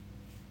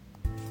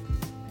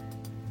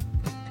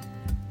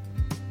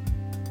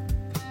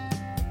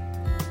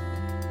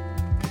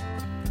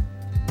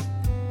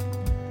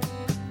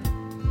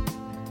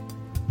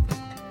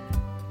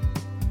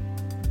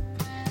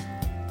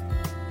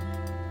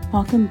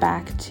Welcome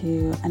back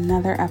to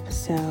another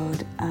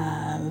episode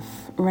of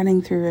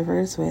Running Through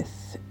Rivers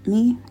with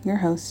me, your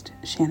host,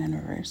 Shannon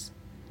Rivers.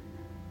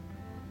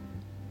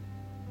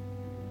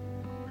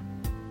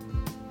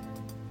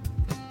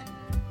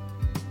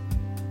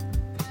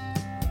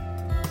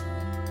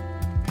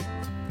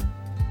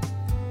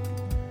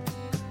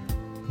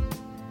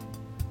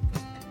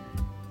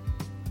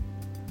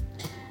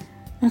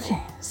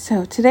 Okay,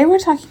 so today we're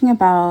talking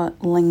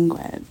about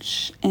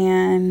language,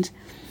 and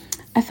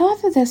I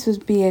thought that this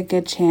would be a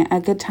good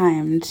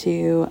time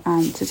to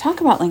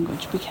talk about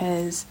language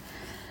because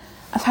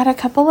I've had a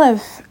couple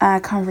of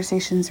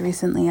conversations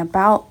recently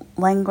about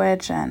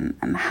language and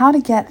how to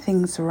get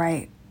things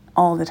right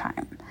all the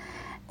time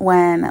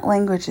when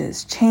language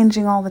is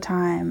changing all the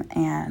time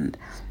and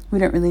we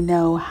don't really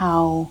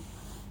know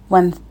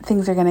when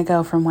things are going to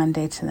go from one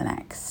day to the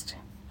next.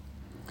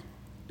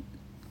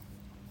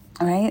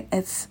 Right?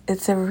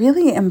 It's a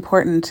really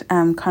important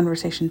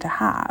conversation to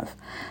have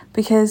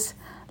because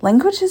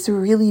language is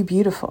really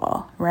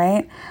beautiful,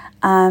 right?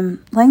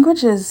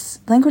 Language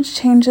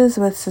changes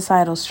with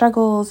societal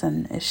struggles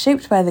and is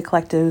shaped by the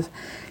collective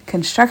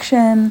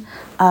construction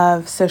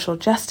of social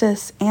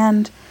justice.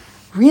 And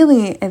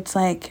really, it's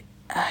like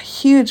a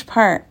huge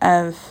part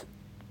of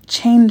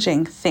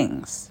changing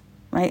things,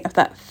 right? Of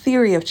that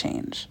theory of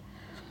change.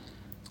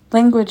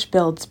 Language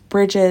builds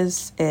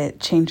bridges,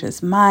 it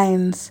changes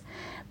minds,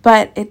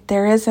 but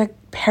there is a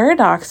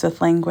paradox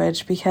with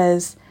language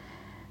because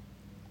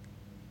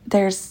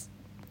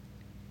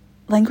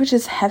language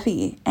is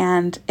heavy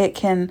and it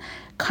can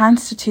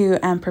constitute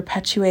and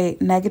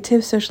perpetuate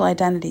negative social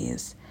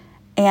identities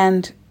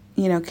and,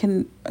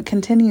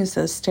 continues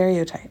those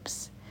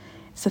stereotypes.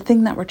 It's a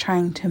thing that we're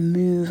trying to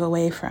move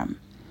away from.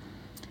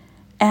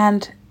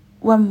 And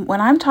when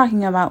I'm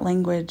talking about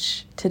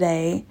language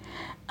today,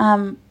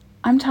 I'm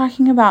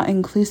talking about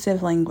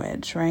inclusive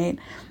language, right?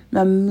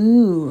 A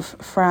move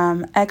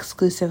from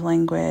exclusive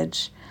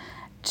language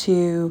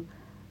to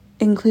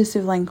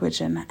inclusive language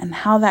and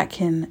how that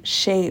can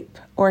shape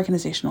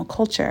organizational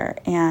culture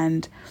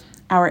and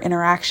our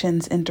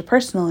interactions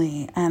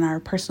interpersonally and our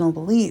personal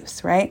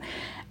beliefs, right?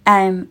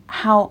 And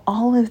how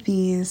all of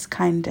these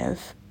kind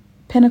of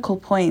pinnacle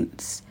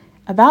points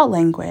about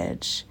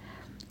language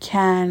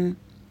can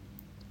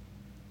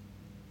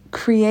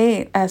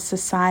create a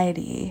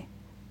society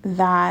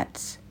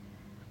that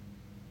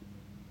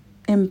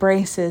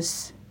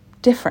embraces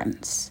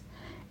difference,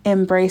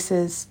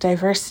 embraces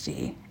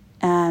diversity,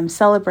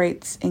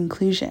 celebrates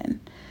inclusion,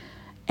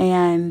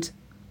 and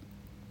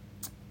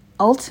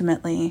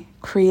ultimately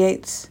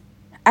creates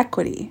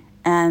equity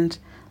and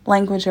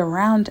language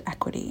around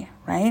equity,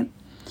 right?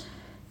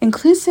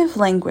 Inclusive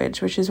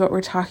language, which is what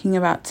we're talking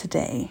about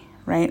today,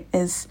 right,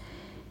 is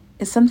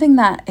something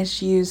that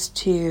is used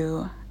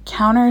to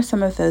counter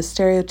some of those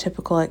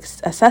stereotypical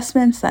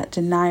assessments that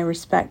deny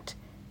respect,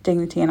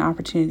 dignity, and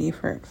opportunity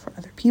for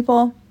other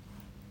people.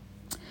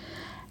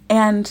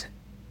 And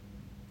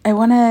I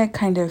want to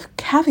kind of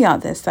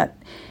caveat this, that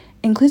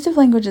inclusive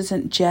language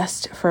isn't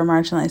just for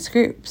marginalized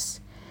groups,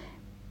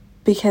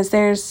 because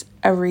there's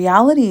a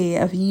reality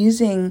of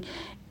using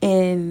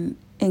in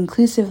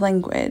inclusive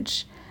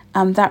language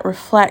that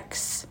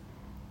reflects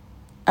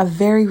a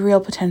very real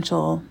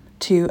potential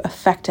to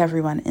affect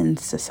everyone in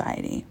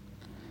society.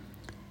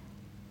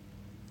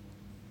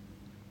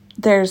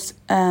 There's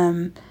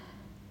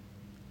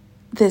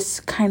this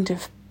kind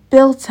of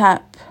built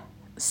up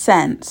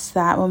sense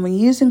that when we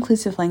use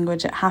inclusive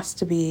language, it has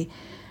to be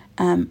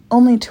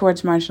only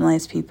towards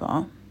marginalized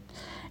people.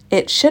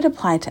 It should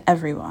apply to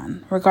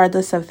everyone,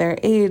 regardless of their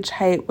age,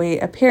 height, weight,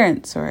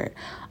 appearance, or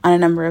on a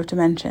number of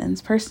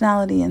dimensions,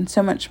 personality, and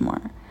so much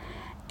more.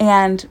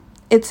 And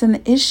it's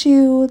an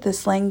issue,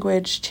 this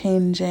language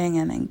changing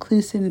and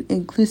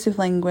inclusive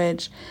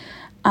language.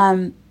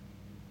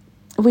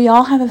 We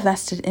all have a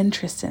vested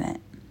interest in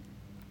it.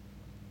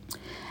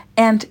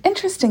 And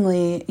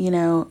interestingly,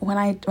 when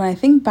I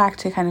think back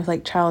to kind of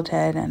like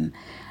childhood and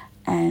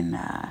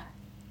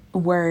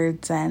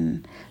words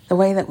and the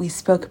way that we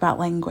spoke about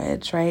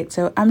language, right?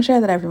 So I'm sure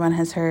that everyone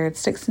has heard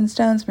sticks and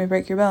stones may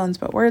break your bones,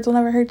 but words will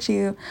never hurt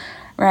you,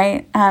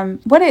 right?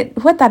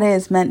 What that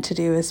is meant to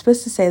do is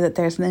supposed to say that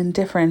there's an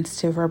indifference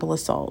to verbal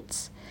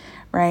assaults,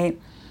 right?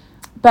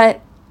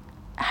 But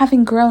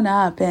having grown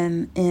up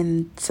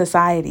in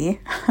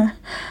society,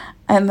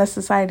 and the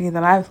society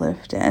that I've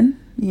lived in,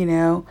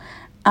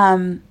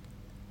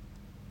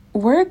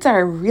 words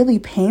are really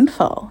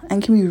painful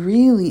and can be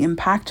really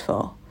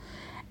impactful,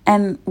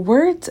 and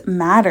words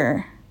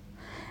matter.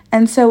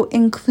 And so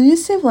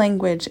inclusive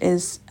language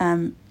has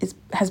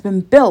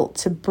been built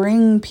to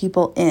bring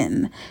people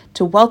in,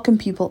 to welcome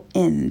people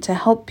in, to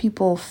help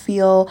people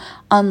feel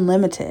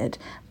unlimited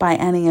by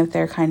any of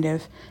their kind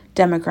of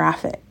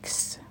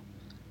demographics.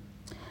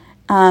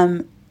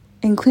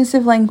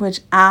 Inclusive language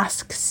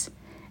asks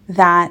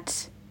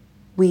that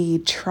we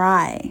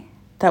try,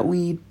 that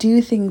we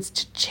do things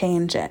to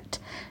change it,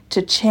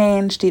 to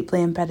change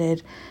deeply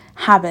embedded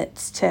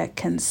habits, to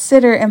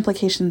consider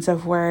implications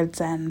of words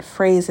and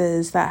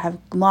phrases that have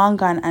long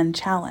gone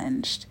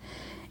unchallenged.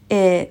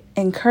 it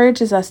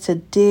encourages us to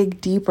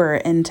dig deeper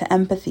into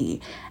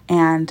empathy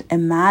and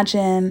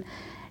imagine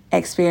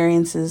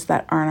experiences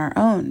that aren't our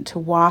own, to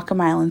walk a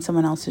mile in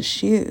someone else's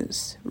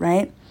shoes,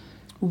 right?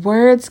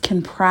 Words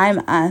can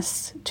prime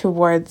us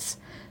towards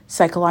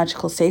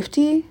psychological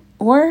safety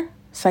or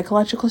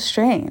psychological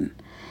strain.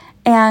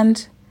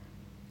 And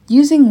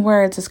using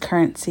words as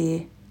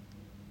currency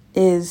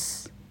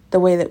is the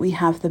way that we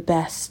have the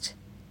best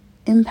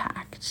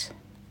impact.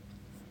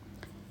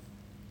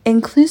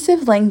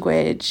 Inclusive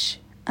language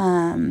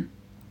kind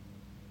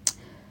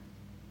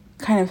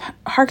of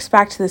harks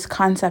back to this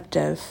concept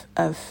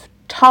of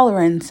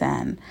tolerance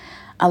and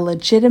a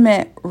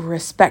legitimate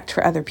respect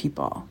for other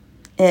people.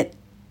 It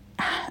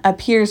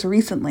appears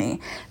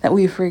recently that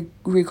we've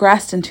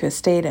regressed into a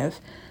state of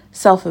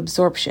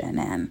self-absorption,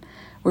 and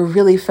we're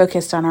really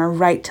focused on our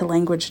right to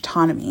language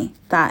autonomy,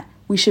 that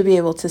we should be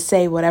able to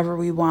say whatever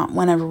we want,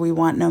 whenever we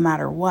want, no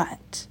matter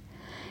what.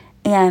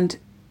 And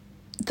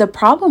the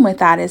problem with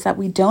that is that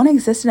we don't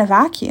exist in a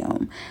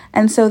vacuum.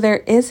 And so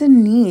there is a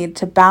need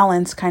to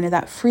balance kind of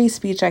that free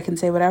speech. I can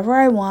say whatever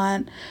I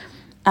want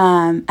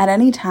at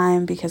any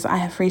time because I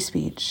have free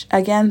speech,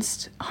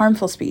 against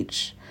harmful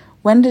speech.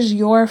 When does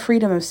your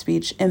freedom of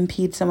speech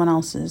impede someone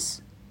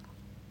else's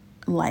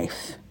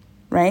life,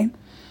 right?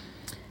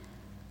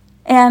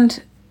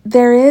 And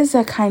there is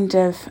a kind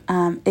of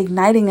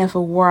igniting of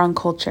a war on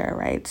culture,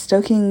 right?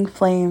 Stoking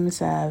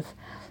flames of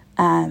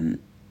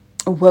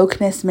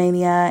wokeness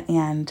mania,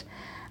 and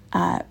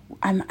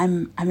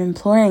I'm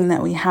imploring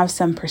that we have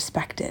some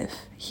perspective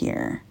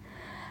here.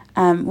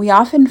 We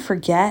often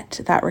forget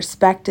that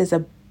respect is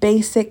a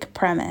basic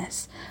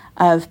premise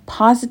of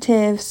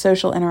positive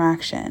social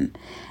interaction,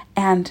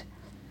 and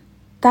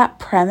that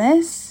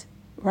premise,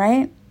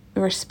 right,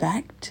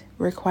 respect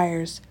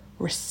requires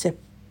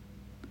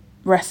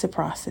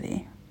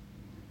reciprocity.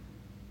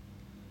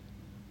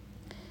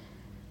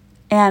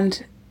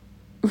 And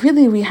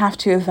really, we have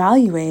to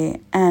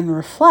evaluate and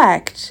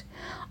reflect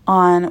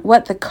on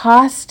what the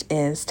cost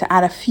is to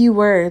add a few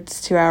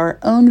words to our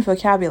own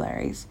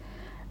vocabularies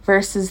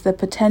versus the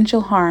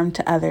potential harm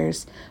to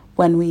others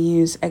when we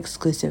use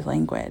exclusive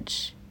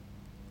language,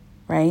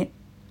 right?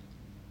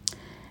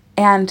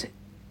 And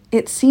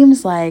it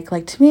seems like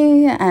to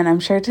me, and I'm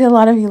sure to a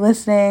lot of you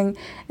listening,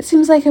 it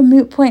seems like a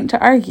moot point to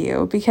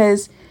argue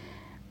because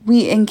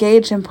we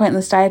engage in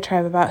pointless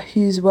diatribe about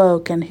who's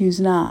woke and who's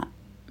not,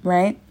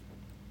 right?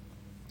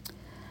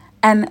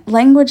 And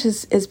language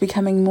is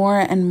becoming more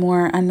and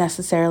more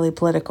unnecessarily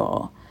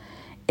political.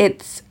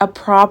 It's a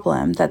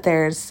problem that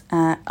there's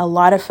a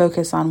lot of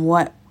focus on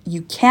what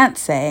you can't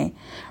say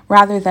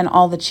rather than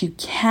all that you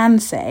can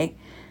say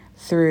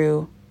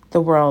through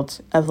the world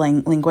of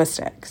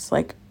linguistics.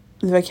 Like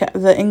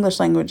the English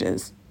language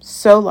is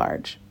so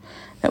large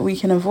that we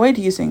can avoid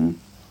using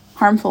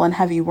harmful and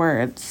heavy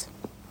words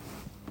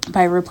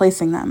by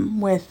replacing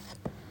them with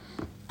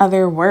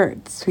other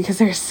words, because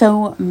there's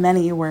so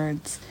many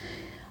words,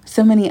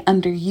 so many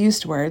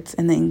underused words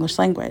in the English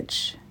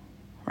language,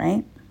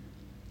 right?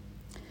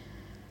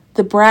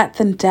 The breadth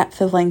and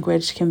depth of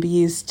language can be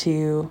used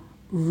to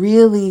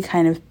really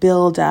kind of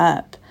build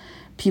up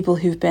people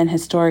who've been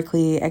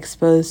historically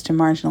exposed to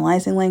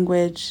marginalizing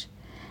language.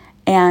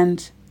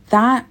 And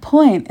that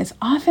point is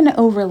often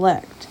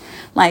overlooked.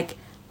 Like,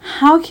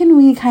 how can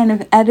we kind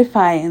of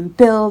edify and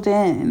build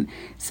in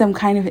some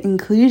kind of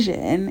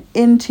inclusion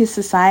into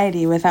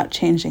society without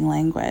changing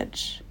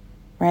language,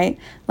 right?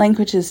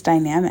 Language is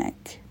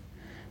dynamic.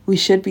 We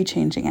should be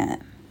changing it,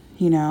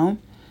 you know?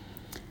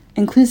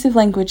 Inclusive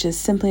language is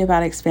simply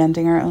about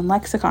expanding our own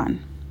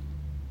lexicon.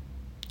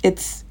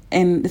 It's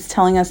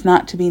telling us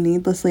not to be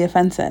needlessly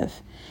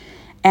offensive.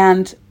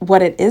 And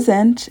what it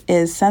isn't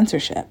is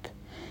censorship.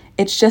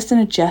 It's just an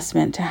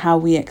adjustment to how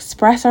we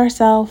express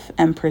ourselves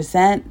and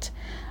present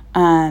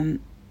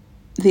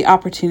the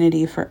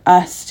opportunity for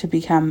us to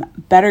become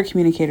better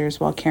communicators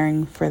while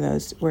caring for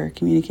those we're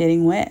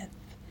communicating with,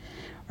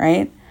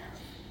 right?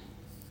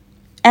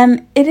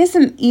 And it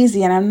isn't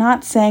easy, and I'm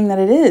not saying that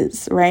it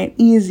is, right,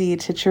 easy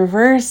to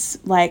traverse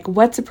like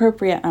what's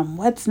appropriate and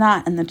what's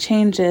not, and the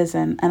changes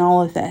and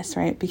all of this,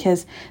 right?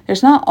 Because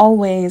there's not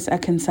always a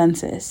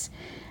consensus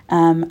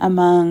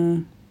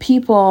among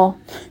people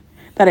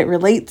that it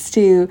relates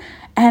to,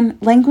 and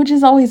language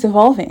is always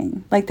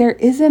evolving. Like, there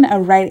isn't a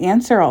right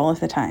answer all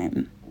of the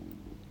time.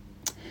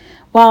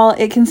 While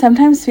it can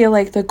sometimes feel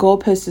like the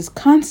goalpost is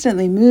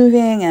constantly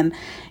moving, and,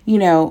 you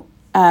know,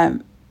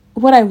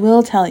 what I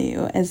will tell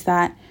you is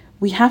that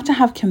we have to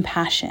have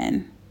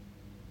compassion,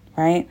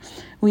 right?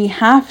 We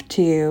have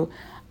to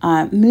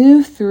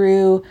move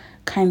through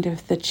kind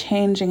of the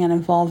changing and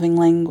evolving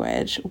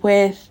language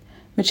with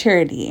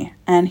maturity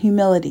and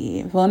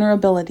humility,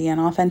 vulnerability and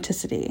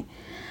authenticity.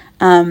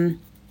 And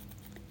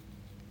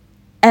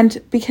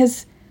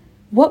because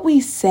what we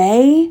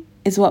say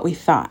is what we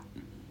thought,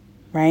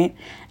 right?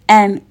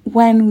 And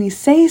when we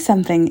say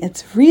something,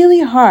 it's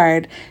really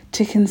hard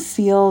to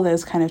conceal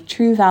those kind of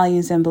true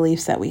values and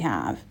beliefs that we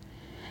have.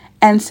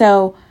 And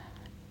so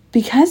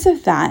because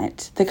of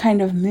that, the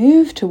kind of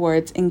move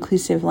towards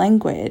inclusive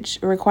language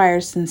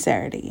requires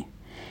sincerity.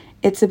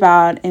 It's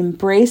about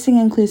embracing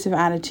inclusive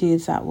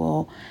attitudes that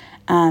will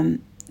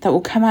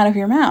come out of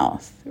your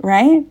mouth,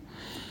 right?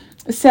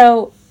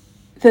 So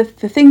the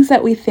things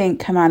that we think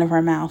come out of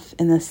our mouth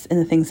in the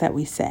things that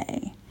we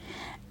say.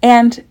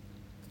 And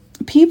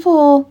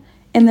people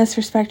in this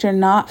respect are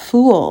not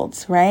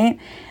fooled, right?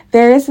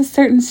 There is a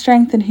certain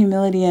strength and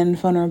humility and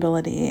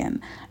vulnerability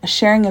and a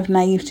sharing of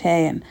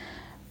naivete and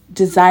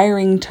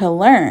desiring to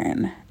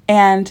learn.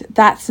 And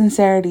that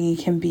sincerity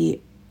can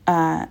be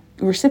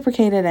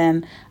reciprocated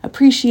and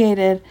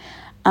appreciated.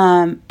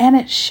 And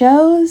it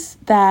shows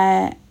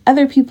that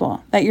other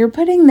people, that you're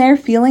putting their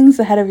feelings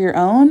ahead of your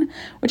own,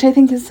 which I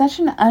think is such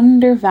an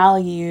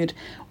undervalued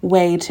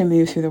way to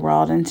move through the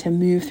world and to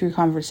move through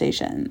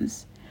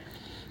conversations.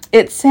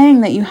 It's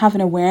saying that you have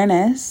an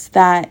awareness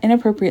that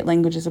inappropriate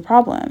language is a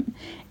problem.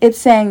 It's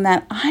saying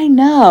that I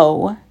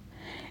know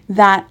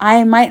that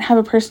I might have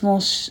a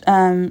personal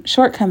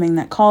shortcoming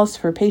that calls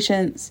for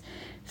patience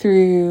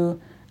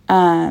through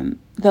the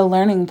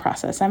learning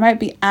process. I might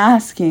be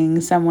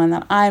asking someone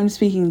that I'm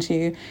speaking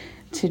to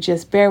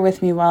just bear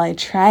with me while I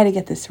try to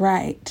get this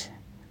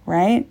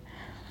right?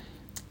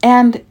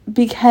 And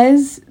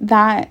because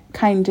that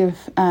kind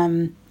of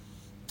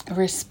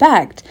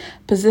respect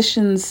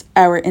positions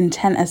our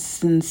intent as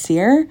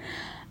sincere,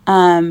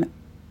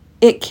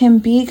 it can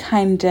be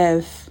kind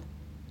of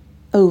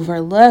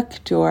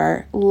overlooked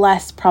or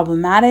less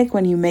problematic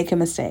when you make a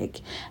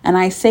mistake. And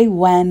I say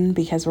when,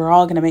 because we're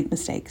all going to make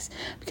mistakes,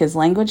 because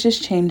language is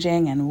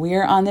changing and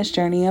we're on this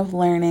journey of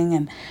learning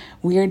and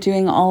we're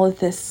doing all of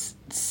this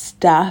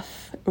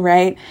stuff,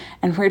 right?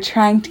 And we're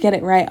trying to get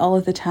it right all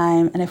of the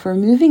time. And if we're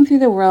moving through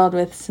the world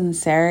with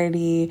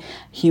sincerity,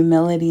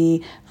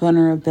 humility,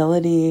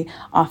 vulnerability,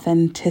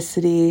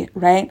 authenticity,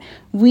 right?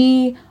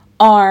 We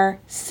are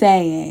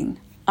saying,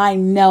 I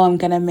know I'm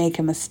going to make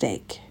a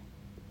mistake.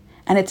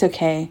 And it's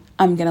okay.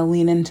 I'm going to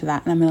lean into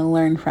that and I'm going to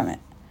learn from it.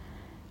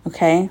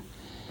 Okay?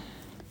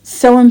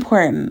 So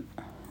important,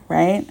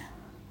 right?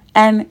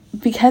 And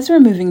because we're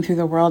moving through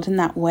the world in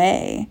that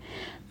way,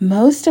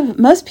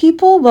 most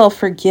people will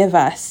forgive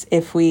us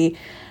if we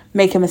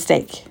make a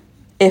mistake,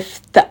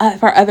 if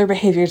our other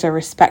behaviors are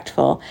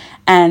respectful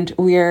and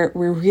we're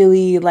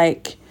really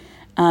like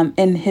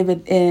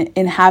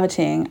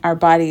inhabiting our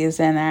bodies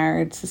and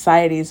our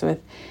societies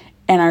and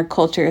our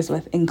cultures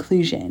with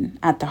inclusion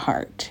at the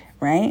heart,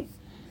 right?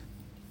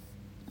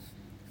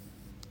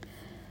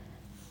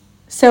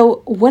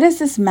 So what does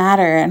this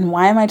matter and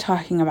why am I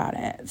talking about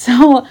it?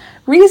 So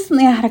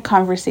recently I had a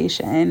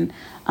conversation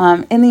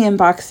in the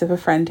inbox of a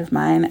friend of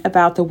mine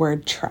about the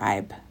word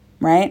tribe,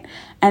 right?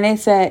 And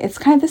this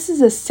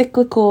is a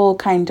cyclical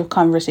kind of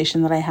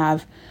conversation that I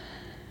have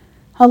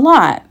a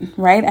lot,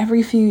 right?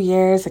 Every few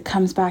years it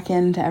comes back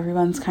into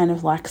everyone's kind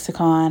of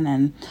lexicon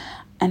and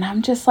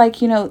I'm just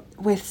like,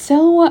 with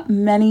so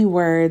many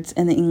words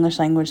in the English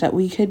language that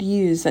we could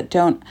use that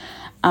don't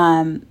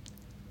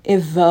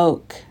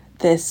evoke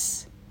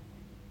this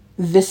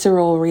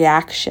visceral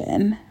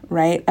reaction,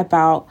 right?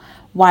 About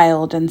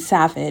wild and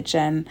savage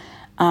and,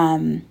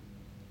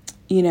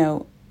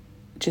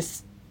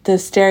 just the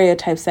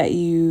stereotypes that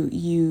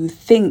you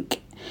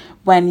think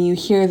when you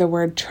hear the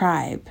word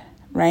tribe,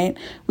 right?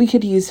 We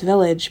could use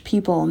village,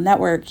 people,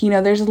 network,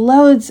 there's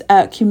loads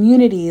of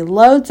community,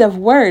 loads of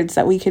words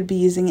that we could be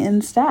using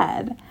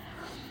instead.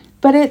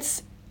 But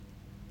it's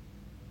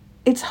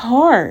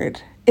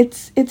hard.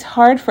 It's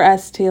hard for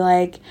us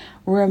to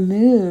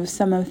remove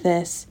some of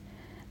this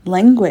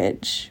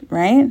language,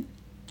 right?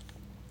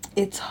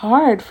 It's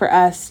hard for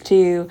us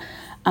to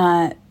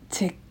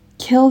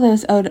kill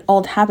those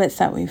old habits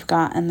that we've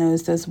got and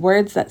those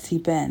words that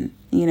seep in,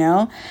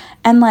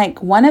 And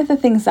one of the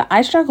things that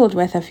I struggled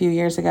with a few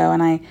years ago,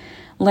 and I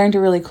learned a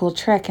really cool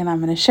trick, and I'm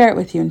going to share it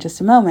with you in just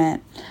a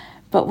moment.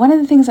 But one of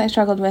the things I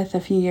struggled with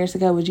a few years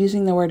ago was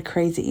using the word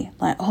crazy.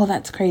 Oh,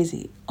 that's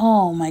crazy.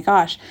 Oh my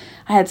gosh,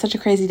 I had such a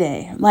crazy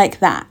day. Like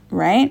that,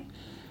 right?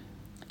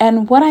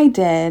 And what I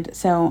did,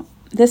 so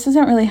this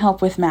doesn't really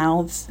help with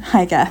mouths,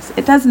 I guess.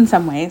 It does in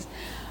some ways.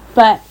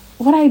 But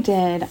what I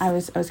did, I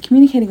was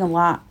communicating a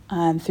lot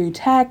through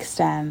text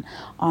and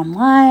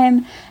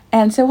online.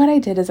 And so what I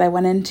did is I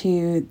went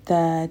into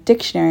the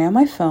dictionary on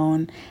my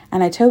phone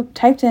and I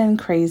typed in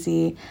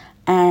crazy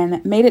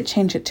and made it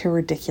change it to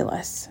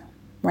ridiculous,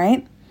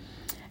 right?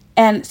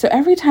 And so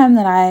every time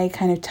that I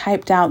kind of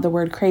typed out the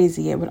word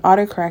crazy, it would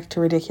autocorrect to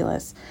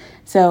ridiculous.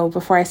 So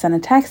before I send a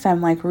text,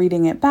 I'm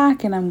reading it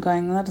back and I'm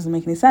going, well, that doesn't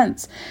make any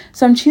sense.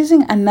 So I'm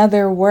choosing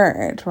another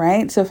word,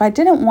 right? So if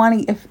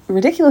if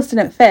ridiculous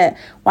didn't fit,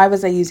 why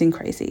was I using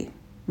crazy,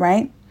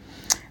 right?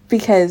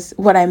 Because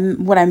what I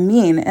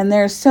mean, and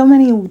there's so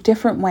many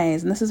different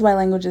ways, and this is why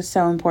language is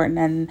so important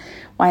and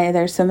why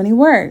there's so many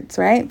words,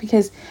 right?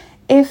 Because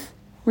if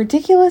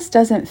ridiculous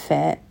doesn't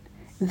fit,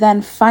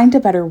 then find a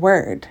better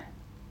word.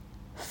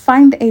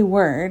 Find a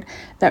word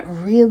that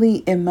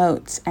really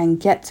emotes and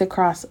gets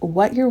across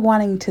what you're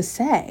wanting to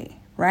say,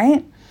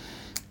 right?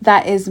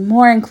 That is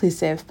more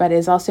inclusive, but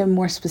is also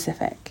more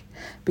specific.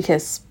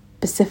 Because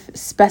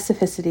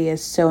specificity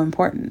is so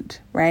important,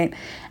 right?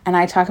 And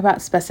I talk about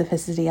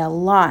specificity a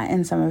lot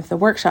in some of the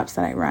workshops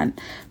that I run,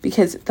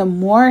 because the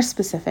more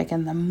specific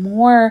and the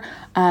more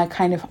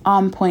kind of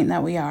on point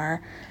that we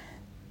are,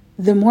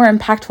 the more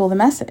impactful the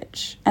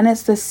message. And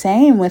it's the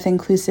same with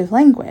inclusive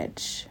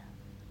language,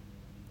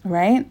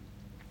 right?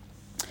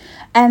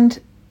 And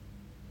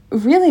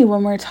really,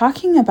 when we're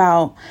talking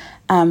about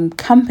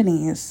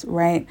companies,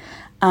 right,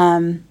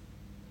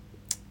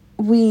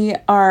 we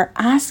are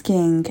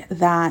asking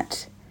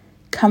that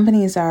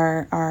companies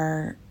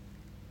are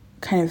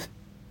kind of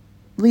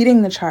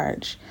leading the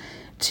charge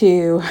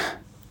to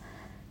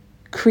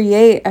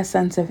create a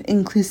sense of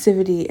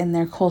inclusivity in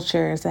their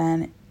cultures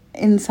and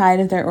inside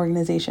of their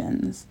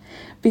organizations,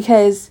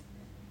 because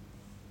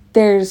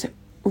there's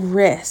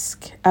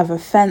risk of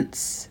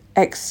offense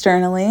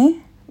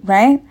externally,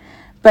 right?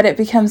 But it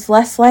becomes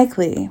less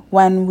likely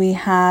when we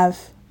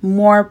have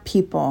more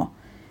people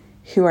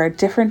who are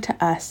different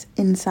to us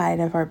inside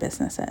of our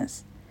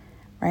businesses,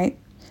 right?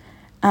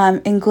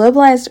 In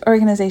globalized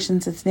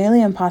organizations, it's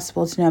nearly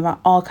impossible to know about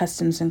all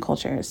customs and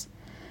cultures.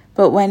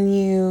 But when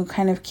you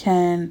kind of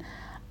can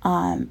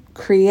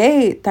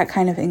create that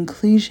kind of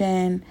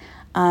inclusion,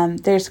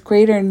 there's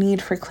greater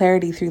need for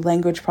clarity through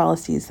language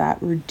policies that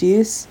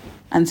reduce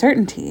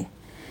uncertainty.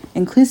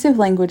 Inclusive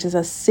language is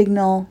a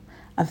signal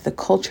of the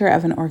culture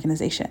of an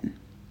organization.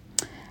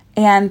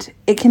 And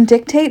it can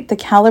dictate the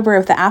caliber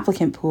of the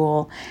applicant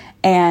pool,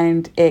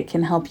 and it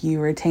can help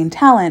you retain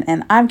talent.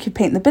 And I could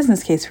paint the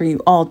business case for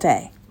you all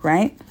day,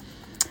 right?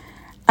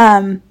 But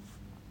I'm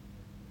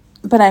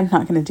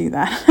not going to do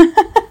that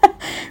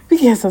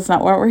because that's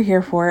not what we're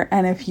here for.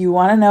 And if you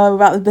want to know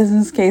about the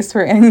business case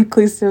for an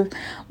inclusive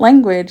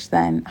language,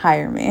 then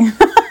hire me.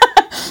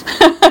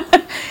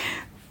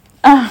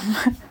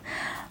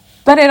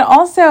 But it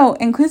also,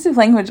 inclusive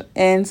language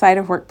inside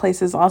of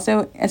workplaces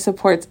also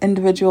supports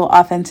individual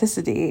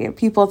authenticity.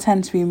 People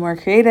tend to be more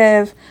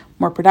creative,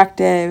 more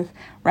productive,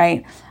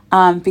 right?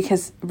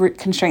 Because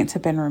constraints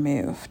have been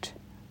removed,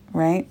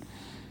 right?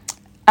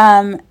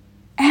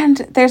 And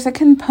there's a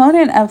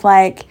component of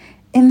like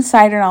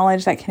insider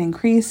knowledge that can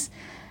increase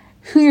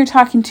who you're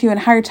talking to and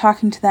how you're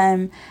talking to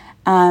them.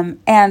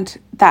 And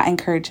that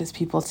encourages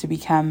people to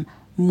become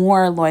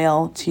more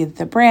loyal to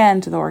the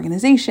brand, to the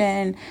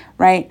organization,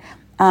 right?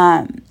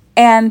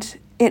 And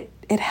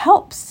it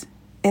helps.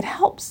 It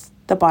helps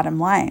the bottom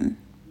line.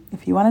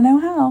 If you want to know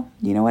how,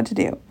 you know what to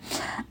do.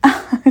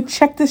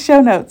 Check the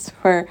show notes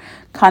for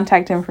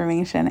contact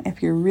information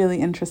if you're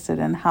really interested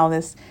in how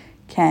this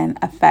can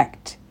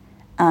affect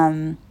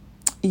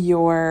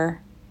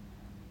your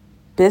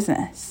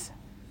business.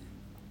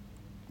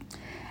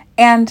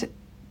 And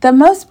the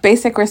most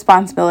basic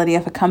responsibility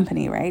of a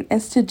company, right,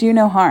 is to do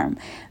no harm.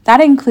 That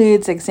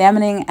includes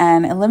examining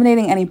and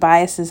eliminating any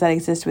biases that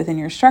exist within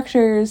your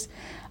structures,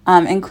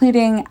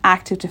 including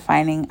active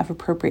defining of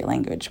appropriate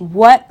language.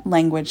 What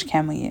language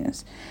can we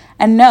use?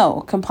 And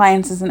no,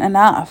 compliance isn't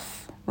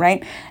enough,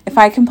 right? If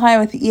I comply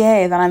with the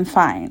EA, then I'm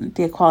fine.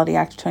 The Equality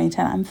Act of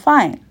 2010, I'm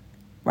fine,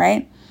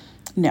 right?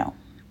 No,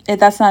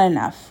 that's not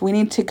enough. We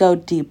need to go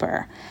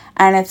deeper.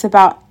 And it's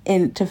about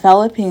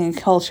developing a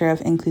culture of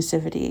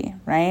inclusivity,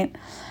 right?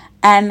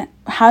 And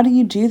how do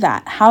you do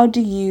that? How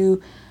do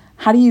you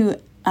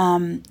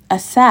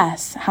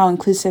assess how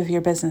inclusive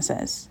your business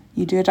is?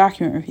 You do a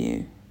document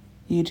review.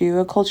 You do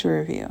a culture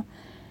review.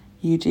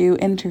 You do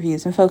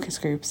interviews and focus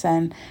groups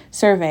and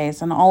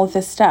surveys and all of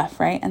this stuff,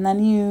 right? And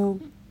then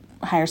you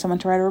hire someone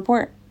to write a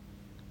report.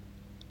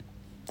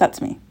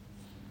 That's me,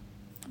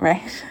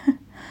 right?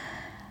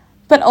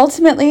 But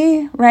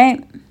ultimately,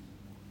 right,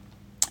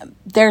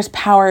 there's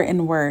power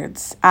in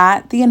words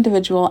at the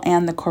individual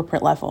and the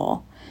corporate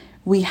level.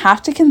 We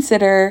have to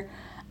consider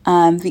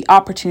the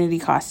opportunity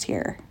cost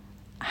here.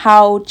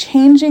 How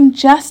changing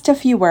just a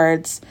few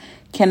words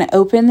can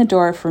open the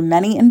door for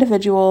many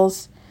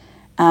individuals.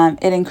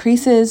 It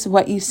increases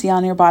what you see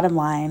on your bottom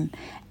line.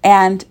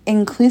 And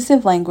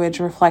inclusive language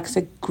reflects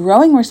a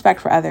growing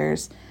respect for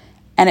others,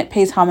 and it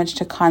pays homage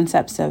to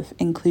concepts of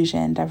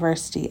inclusion,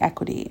 diversity,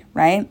 equity,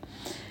 right?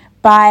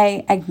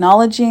 By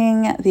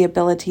acknowledging the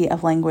ability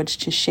of language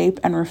to shape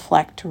and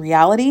reflect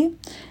reality,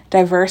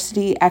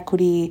 diversity,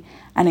 equity,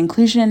 and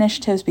inclusion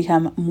initiatives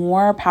become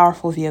more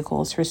powerful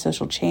vehicles for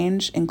social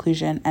change,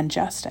 inclusion, and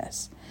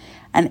justice.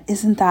 And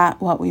isn't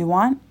that what we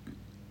want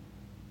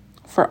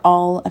for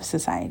all of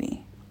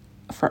society,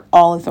 for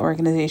all of the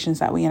organizations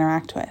that we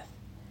interact with,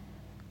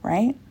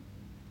 right?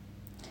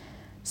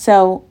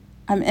 So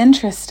I'm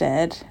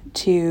interested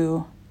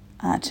to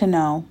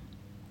know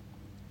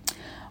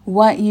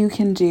what you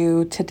can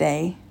do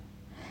today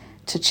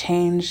to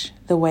change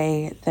the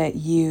way that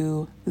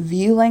you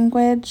view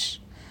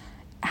language,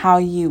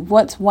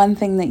 what's one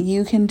thing that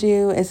you can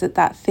do? Is it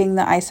that thing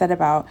that I said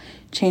about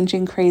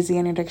changing crazy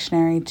in your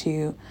dictionary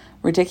to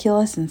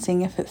ridiculous and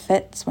seeing if it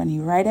fits when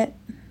you write it,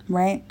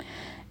 right?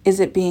 Is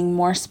it being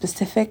more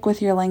specific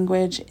with your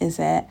language? Is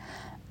it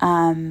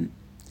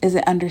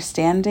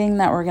understanding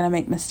that we're going to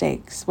make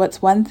mistakes?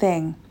 What's one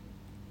thing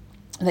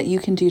that you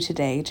can do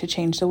today to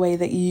change the way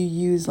that you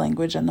use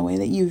language and the way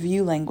that you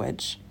view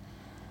language,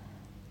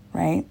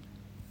 right?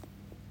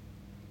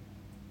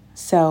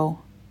 So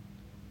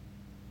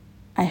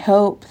I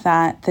hope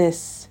that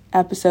this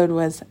episode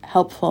was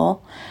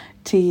helpful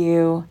to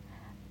you.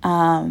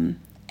 And,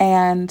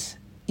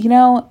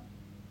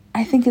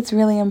 I think it's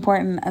really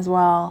important as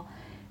well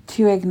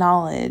to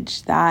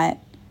acknowledge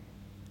that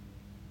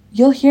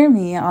you'll hear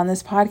me on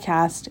this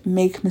podcast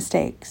make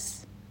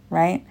mistakes,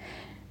 right?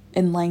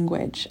 In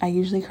language. I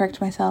usually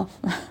correct myself,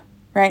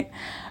 right?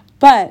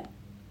 But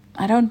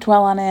I don't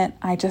dwell on it.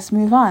 I just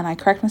move on. I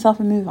correct myself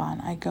and move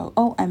on. I go,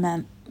 oh, I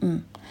meant,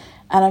 and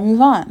I move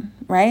on,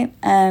 right?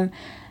 And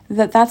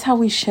that's how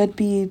we should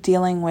be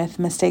dealing with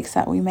mistakes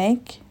that we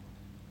make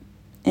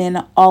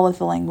in all of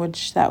the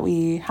language that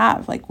we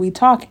have. Like, we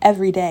talk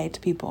every day to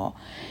people.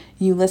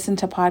 You listen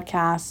to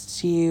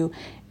podcasts, you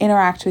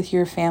interact with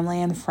your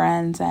family and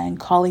friends and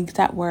colleagues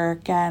at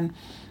work and,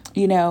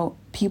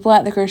 people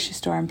at the grocery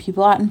store and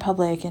people out in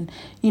public and,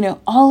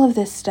 all of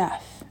this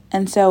stuff.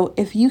 And so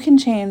if you can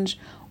change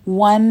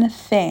one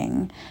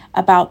thing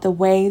about the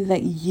way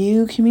that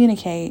you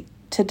communicate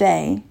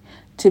today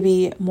to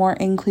be more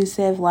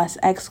inclusive, less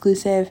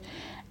exclusive,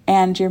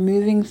 and you're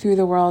moving through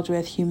the world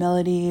with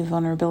humility,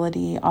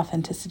 vulnerability,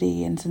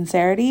 authenticity, and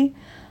sincerity,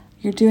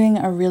 you're doing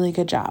a really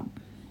good job.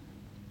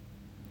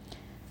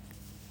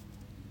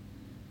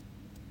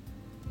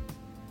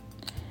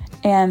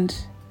 And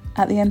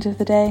at the end of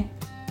the day,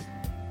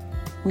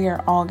 we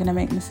are all going to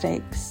make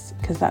mistakes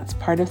because that's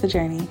part of the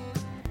journey.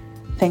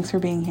 Thanks for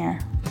being here.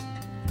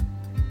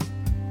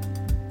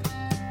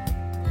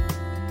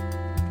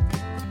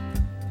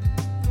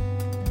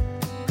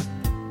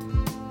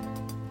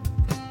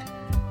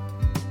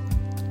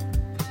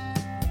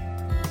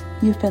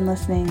 You've been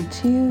listening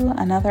to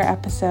another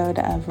episode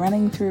of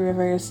Running Through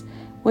Rivers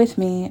with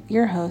me,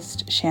 your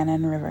host,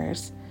 Shannon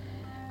Rivers.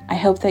 I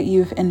hope that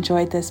you've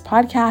enjoyed this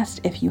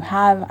podcast. If you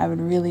have, I would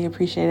really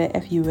appreciate it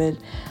if you would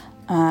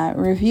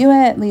review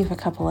it, leave a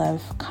couple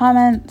of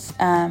comments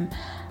on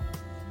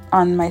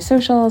my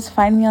socials,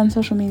 find me on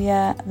social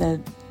media.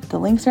 The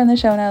links are in the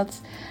show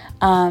notes.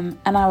 And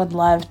I would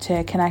love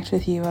to connect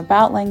with you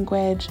about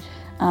language.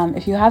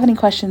 If you have any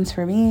questions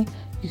for me,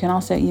 you can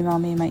also email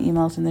me. My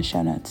email's in the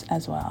show notes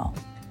as well.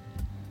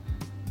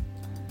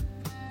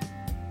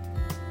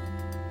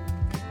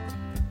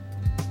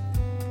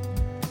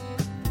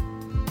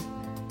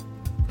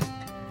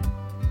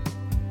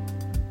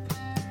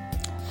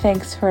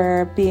 Thanks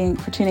for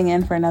tuning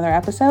in for another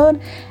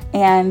episode,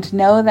 and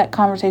know that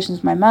Conversations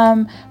with My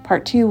Mom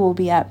Part 2 will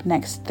be up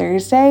next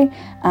Thursday.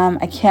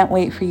 I can't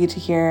wait for you to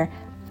hear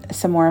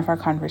some more of our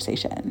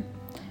conversation.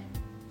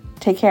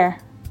 Take care.